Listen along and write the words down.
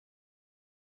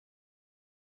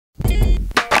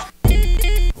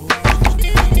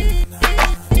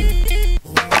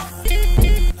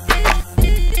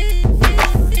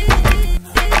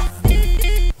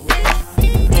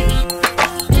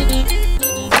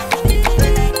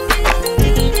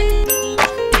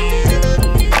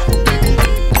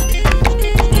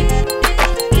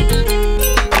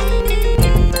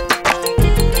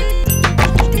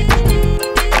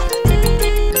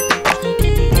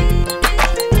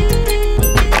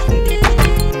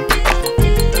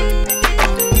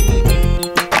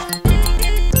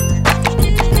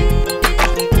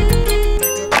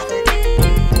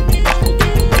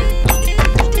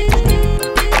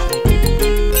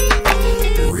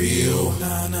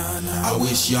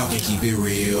wish y'all could keep it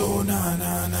real. Nah,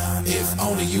 nah, nah. If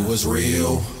only you was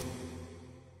real.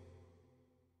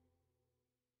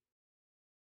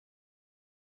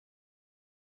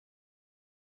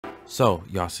 So,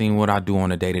 y'all seen what I do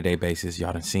on a day-to-day basis.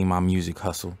 Y'all done seen my music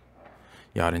hustle.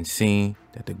 Y'all done seen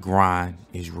that the grind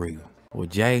is real. Well,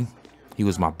 Jay, he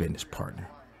was my business partner.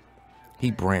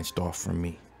 He branched off from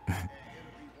me.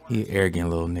 He an arrogant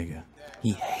little nigga.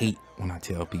 He hate when I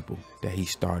tell people that he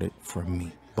started from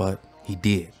me, but he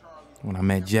did. When I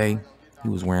met Jay, he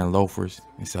was wearing loafers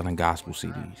and selling gospel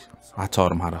CDs. I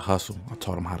taught him how to hustle. I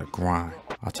taught him how to grind.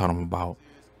 I taught him about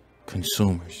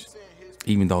consumers,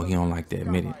 even though he don't like to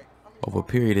admit it. Over a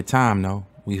period of time, though,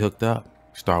 we hooked up,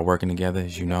 started working together,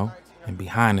 as you know, and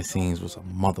behind the scenes was a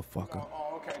motherfucker.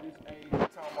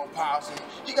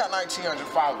 He got 1,900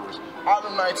 followers. Out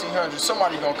of 1,900,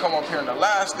 somebody gonna come up here, and the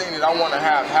last thing that I want to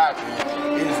have happen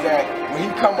is that when he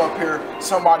come up here,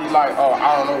 somebody like, oh,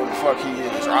 I don't know who the fuck he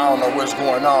is, or I don't know what's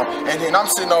going on. And then I'm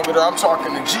sitting over there, I'm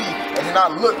talking to G, and then I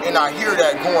look and I hear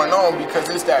that going on because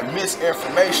it's that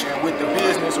misinformation with the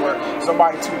business, or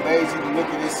somebody too lazy to look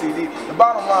at this CD. The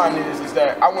bottom line is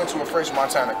that I went to a French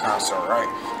Montana concert, right?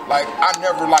 Like, I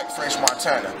never liked French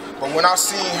Montana, but when I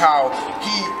seen how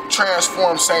he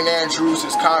transformed St. Andrews,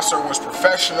 his concert was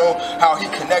professional, how he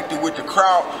connected with the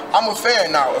crowd, I'm a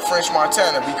fan now of French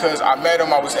Montana because I met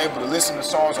him, I was able to listen to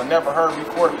songs I never heard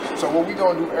before. So what we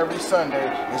gonna do every Sunday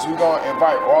is we gonna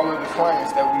invite all of the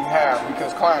clients that we have,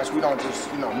 because clients, we don't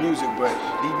just, you know, music, but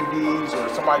DVDs or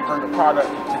somebody bring a product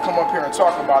to come up here and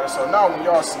talk about it. So now when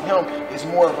y'all see him, it's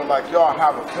more of a like, y'all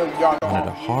have a feeling, y'all know. One of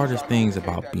the hardest things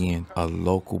about being a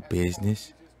local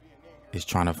business is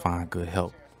trying to find good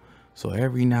help. So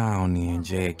every now and then,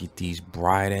 Jay would get these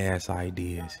bright ass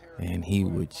ideas and he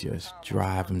would just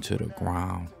drive them to the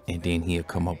ground, and then he'd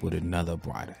come up with another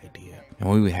bright idea. And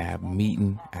we would have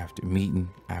meeting after meeting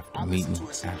after meeting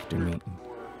after meeting.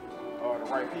 The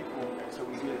right people, until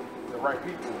we get the right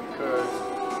people, because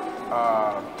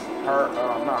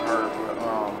not her, but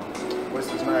what's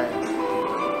his name?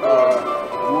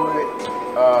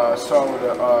 Wood sold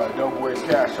the Doughboyz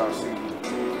Cashout CD.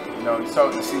 You know, he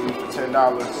sold the CD for $10.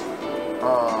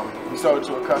 He sold it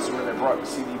to a customer that brought the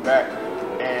CD back,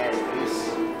 and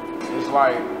it's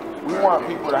like, we want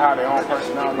people to have their own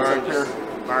personality up here.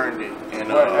 Burned it. And,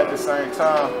 but at the same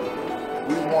time,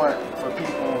 we want for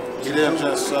people. He didn't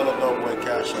just sell a Doughboyz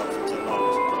Cashout for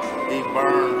 $10. He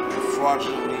burned and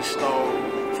fraudulently stole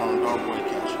from Doughboyz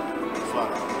Cashout,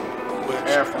 flat out.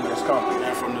 And from this company.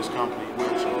 And from this company,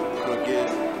 which could get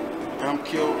him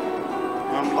killed,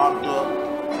 him locked up,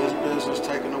 his business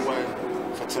taken away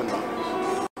for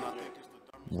 $10.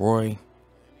 Roy,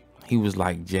 he was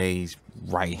like Jay's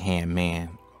right-hand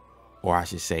man, or I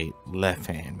should say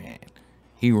left-hand man.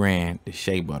 He ran the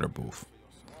Shea Butter booth.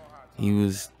 He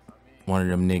was one of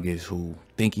them niggas who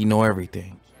think he know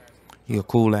everything. He a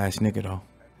cool ass nigga though,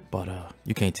 but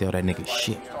you can't tell that nigga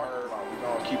shit. We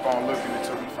gonna keep on looking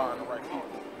until we find the right people.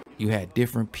 You had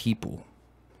different people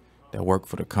that work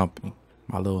for the company.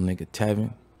 My little nigga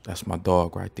Tevin, that's my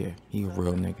dog right there. He a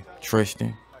real nigga.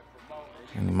 Tristan,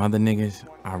 and them other niggas,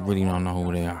 I really don't know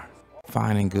who they are.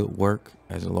 Finding good work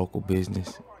as a local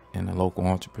business and a local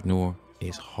entrepreneur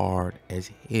is hard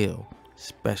as hell,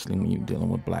 especially when you're dealing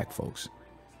with black folks.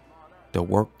 The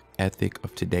work ethic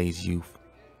of today's youth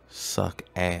suck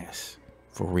ass,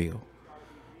 for real.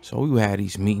 So we would have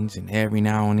these meetings, and every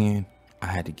now and then, I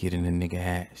had to get in the nigga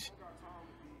ass.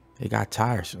 It got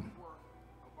tiresome,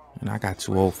 and I got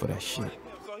too old for that shit.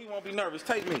 So he won't be nervous.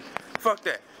 Take me. Fuck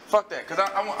that. Fuck that. Cause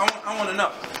I want to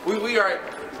know. We are.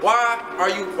 Why are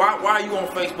you on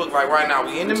Facebook like right now?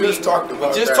 We in the meeting. We just talked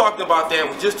about that.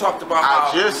 We just talked about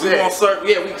how we want serve.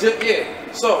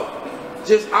 Yeah. So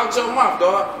just out your mouth,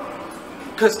 dog.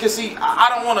 Cause see, I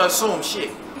don't want to assume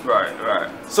shit. Right.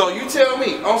 So you tell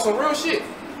me on some real shit.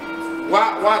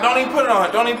 Why don't even put it on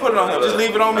him? Don't even put it on him. Just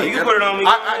leave it on me. You can put it on me.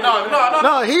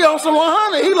 No, he on some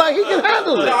 100. He like he can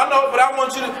handle it. No, I know, but I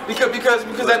want you to because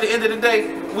at the end of the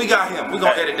day, we got him. We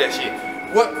gonna edit that shit.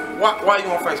 Why you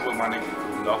on Facebook, my nigga?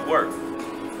 We off work.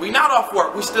 We not off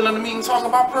work. We still in the meeting talking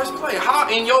about press play. How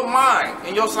in your mind,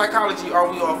 in your psychology, are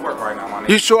we off work right now, my nigga?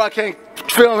 You sure I can't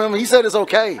film him? He said it's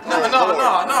okay. No.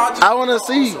 I want to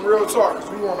see. Some real talk, 'cause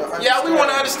we want to understand. Yeah, we want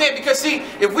to understand, because see,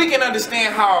 if we can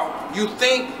understand how you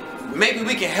think, maybe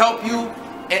we can help you,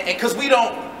 and because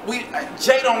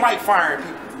Jay don't like firing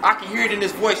people. I can hear it in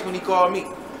his voice when he called me.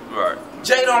 Right.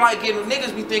 Jay don't like getting,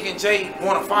 niggas be thinking Jay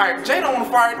want to fire. Jay don't want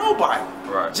to fire nobody.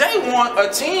 Right. Jay want a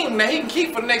team that he can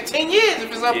keep for the next 10 years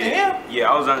if it's up to him. Yeah,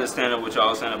 I was understanding what y'all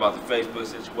was saying about the Facebook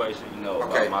situation, you know,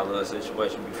 about my little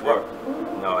situation before.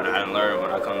 You know, and I didn't learn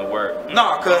when I come to work.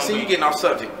 No, cuz see, you getting off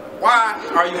subject. Why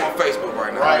are you on Facebook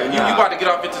right now? You about to get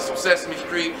off into some Sesame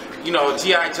Street, you know,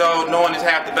 G.I. Joe, knowing it's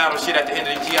half the battle shit at the end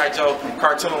of the G.I. Joe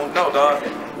cartoon. No, dog.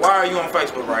 Why are you on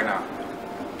Facebook right now?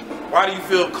 Why do you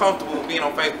feel comfortable being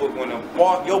on Facebook when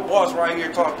your boss right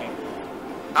here talking?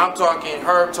 I'm talking,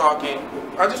 Herb talking.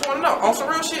 I just want to know, on some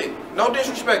real shit. No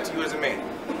disrespect to you as a man.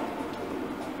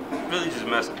 Really just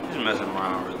messing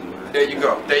around, really, man. There you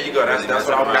go. There you go. That's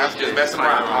what I'm just messing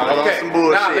around. Okay.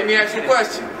 Now let me ask you a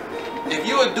question. If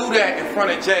you would do that in front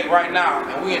of Jay right now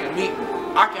and we in the meeting,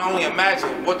 I can only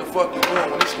imagine what the fuck you doing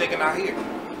when this nigga not here.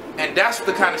 And that's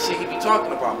the kind of shit he be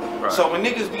talking about. Right. So when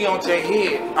niggas be on Jay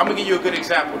head, I'm gonna give you a good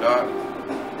example, dog.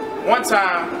 One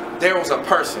time there was a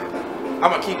person. I'm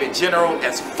gonna keep it general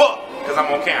as fuck because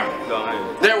I'm on camera. Go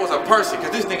ahead. There was a person,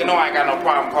 because this nigga know I ain't got no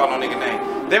problem calling no nigga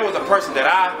name. There was a person that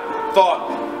I thought,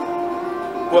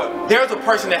 well, there was a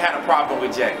person that had a problem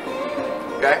with Jay.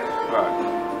 Okay? Right.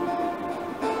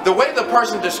 The way the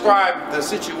person described the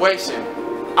situation,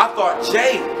 I thought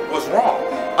Jay was wrong.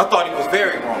 I thought he was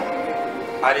very wrong.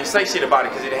 I didn't say shit about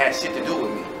it because it had shit to do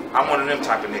with me. I'm one of them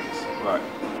type of niggas. Right.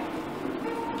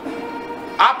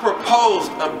 I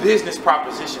proposed a business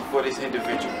proposition for this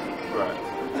individual. Right.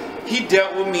 He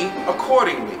dealt with me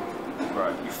accordingly.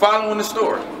 Right. You following the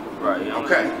story? Right. Yeah,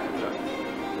 okay. Yeah.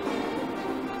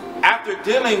 After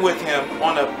dealing with him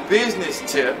on a business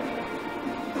tip,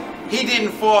 he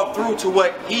didn't fall through to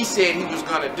what he said he was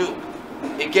gonna do.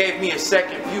 It gave me a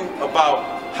second view about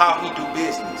how he do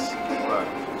business. Right.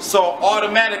 So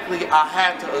automatically I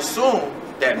had to assume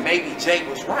that maybe Jay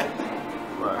was right.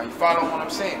 Right. Are you following what I'm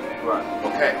saying? Right.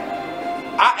 Okay.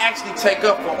 I actually take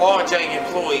up for all Jay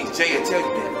employees. Jay will tell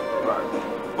you that.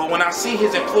 Right. But when I see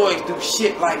his employees do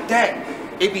shit like that,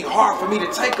 it be hard for me to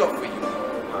take up for you.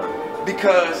 Right.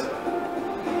 Because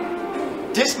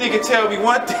this nigga tell me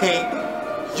one thing,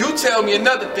 you tell me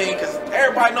another thing, because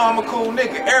everybody know I'm a cool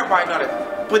nigga. Everybody know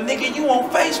that. But nigga, you on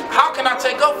Facebook. How can I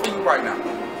take up for you right now?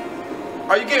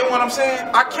 Are you getting what I'm saying?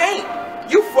 I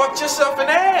can't. You fucked yourself in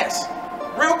the ass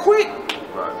real quick.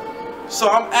 Right. So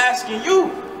I'm asking you,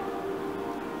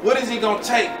 what is it gonna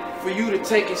take for you to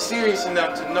take it serious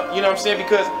enough to know, you know what I'm saying?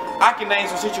 Because I can name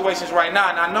some situations right now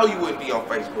and I know you wouldn't be on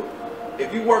Facebook.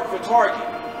 If you work for Target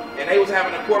and they was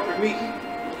having a corporate meeting,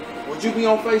 would you be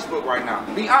on Facebook right now?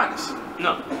 Be honest.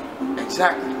 No.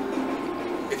 Exactly.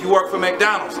 If you work for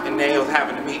McDonald's and they was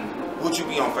having a meeting, would you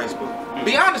be on Facebook?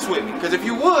 Be honest with me, because if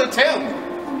you would, tell me.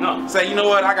 No. Say, you know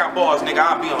what, I got balls, nigga,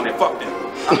 I'll be on there, fuck them.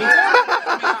 I mean,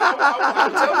 I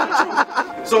would tell you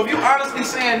the truth. So if you honestly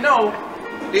saying no,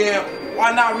 then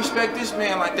why not respect this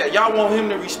man like that? Y'all want him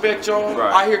to respect y'all?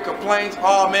 Right. I hear complaints,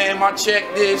 oh man, my check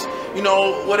this, you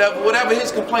know, whatever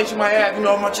his complaints you might have, you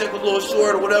know, my check was a little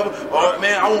short or whatever. Oh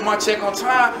man, I want my check on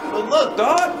time. But look,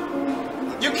 dog,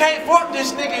 you can't fuck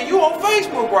this nigga and you on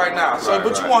Facebook right now. So, Right,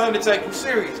 but you want him to take you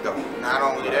serious though. Not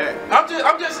only that. I'm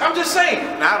just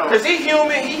saying. Because he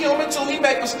human too. He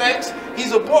make mistakes.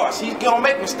 He's a boss. He's gonna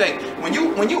make mistakes. When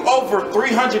you over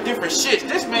 300 different shits,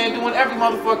 this man doing every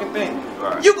motherfucking thing.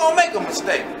 Right. You gonna make a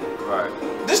mistake. Right.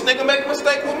 This nigga make a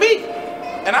mistake with me,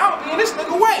 and I don't be in this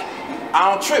nigga way. I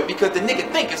don't trip because the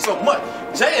nigga thinking so much.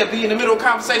 Jay'll be in the middle of a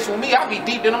conversation with me. I be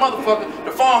deep in the motherfucker.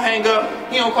 The phone hang up.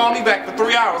 He don't call me back for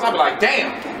 3 hours. I be like,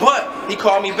 damn. But he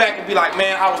called me back and be like,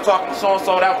 man, I was talking to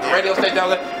so-and-so. That was the radio station. I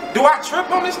was like, do I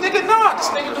trip on this nigga? Nah, this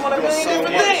nigga doing a million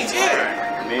different things. Yeah.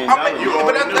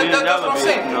 But that's what I'm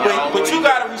saying. But you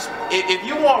gotta, if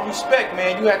you want respect,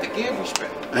 man, you have to give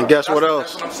respect. And guess what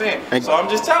else? That's what I'm saying. So I'm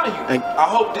just telling you. I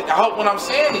hope what I'm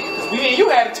saying is, because me and you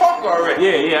had to talk already.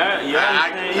 I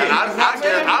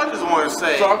just want to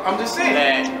say. So I'm just saying.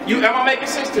 Am I making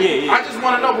sense to you? I just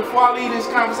want to know before I leave this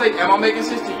conversation, am I making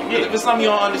sense to you? Because if it's something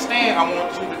you don't understand, I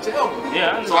want you to tell me.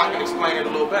 Yeah. So I can explain it a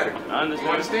little better. I understand.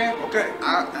 You understand? Okay.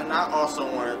 And I also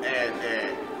want to add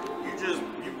that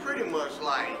you pretty much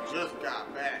like just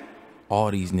got back. All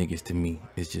these niggas to me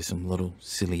is just some little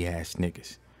silly ass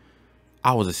niggas.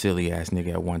 I was a silly ass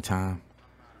nigga at one time,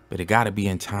 but it gotta be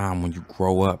in time when you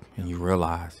grow up and you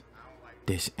realize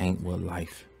this ain't what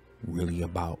life really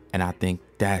about. And I think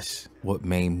that's what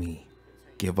made me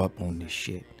give up on this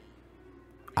shit.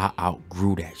 I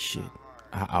outgrew that shit.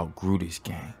 I outgrew this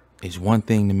game. It's one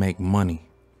thing to make money,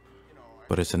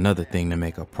 but it's another thing to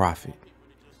make a profit.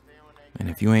 And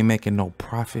if you ain't making no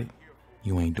profit,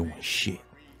 you ain't doing shit.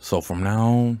 So from now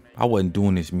on, I wasn't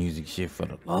doing this music shit for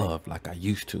the love like I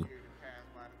used to.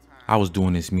 I was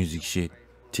doing this music shit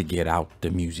to get out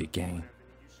the music game.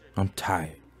 I'm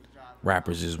tired.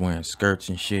 Rappers is wearing skirts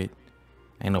and shit.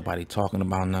 Ain't nobody talking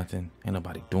about nothing. Ain't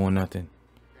nobody doing nothing.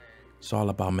 It's all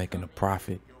about making a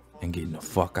profit and getting the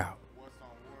fuck out.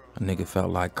 A nigga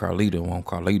felt like Carlito on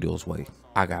Carlito's way.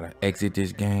 I gotta exit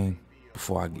this game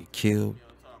before I get killed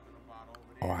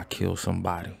or I kill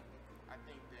somebody.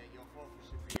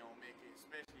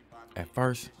 At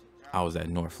first, I was at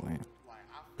Northland.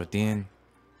 But then,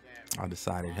 I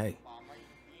decided, hey,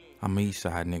 I'm an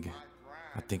Eastside nigga.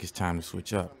 I think it's time to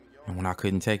switch up. And when I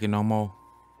couldn't take it no more,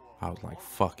 I was like,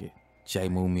 fuck it. Jay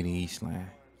moved me to Eastland.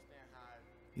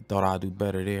 He thought I'd do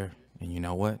better there. And you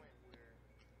know what?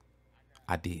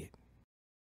 I did.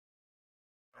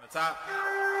 On the top.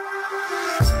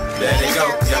 There they go,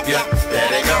 yep, yep, there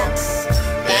they go.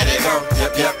 There they go,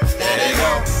 yep, yep, there they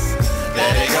go.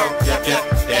 There they go, yep, yep,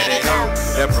 there they go.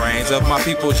 The brains of my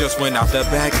people just went out the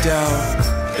back door.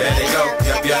 There they go,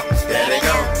 yep, yep, there they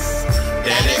go.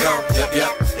 There they go, yep,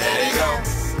 yep, there they go.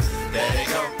 There they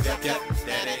go, yep, yep,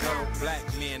 there they go.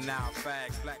 Black men now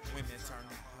fags.